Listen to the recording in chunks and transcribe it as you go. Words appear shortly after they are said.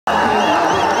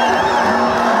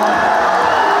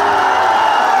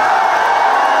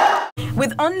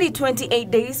only 28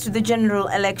 days to the general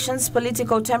elections,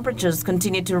 political temperatures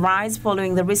continue to rise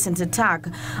following the recent attack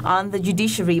on the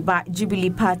judiciary by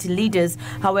Jubilee party leaders.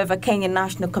 However, Kenya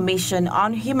National Commission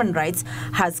on Human Rights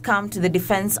has come to the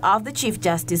defense of the Chief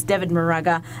Justice David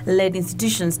Maraga-led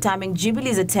institutions, terming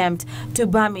Jubilee's attempt to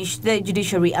banish the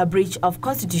judiciary a breach of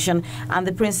constitution and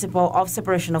the principle of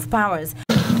separation of powers.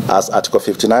 As Article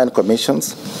 59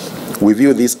 commissions, we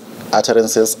view these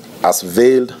utterances as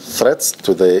veiled threats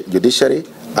to the judiciary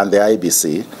and the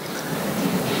IBC,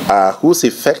 whose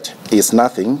effect is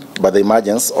nothing but the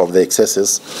emergence of the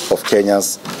excesses of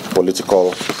Kenya's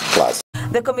political class.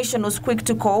 The Commission was quick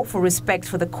to call for respect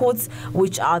for the courts,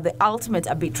 which are the ultimate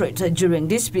arbitrator during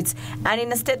disputes. And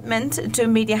in a statement to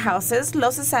media houses, Law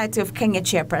Society of Kenya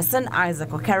chairperson Isaac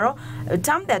Okero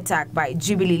termed the attack by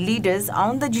Jubilee leaders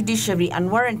on the judiciary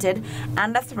unwarranted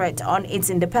and a threat on its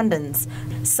independence.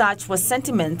 Such was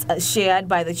sentiment shared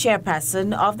by the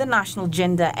chairperson of the National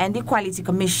Gender and Equality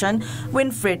Commission,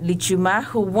 Winfred Lichuma,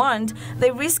 who warned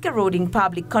they risk eroding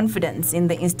public confidence in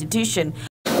the institution.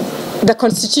 The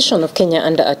Constitution of Kenya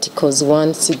under Articles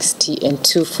 160 and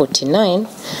 249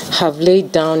 have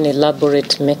laid down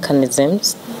elaborate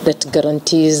mechanisms that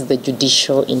guarantees the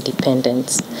judicial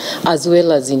independence, as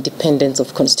well as independence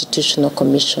of constitutional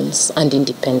commissions and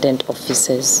independent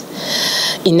officers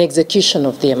in execution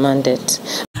of their mandate.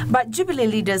 But Jubilee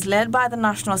leaders led by the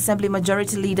National Assembly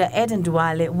Majority Leader Eden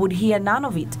Duale would hear none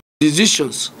of it.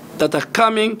 Decisions that are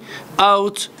coming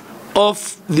out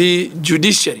of the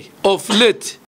judiciary of late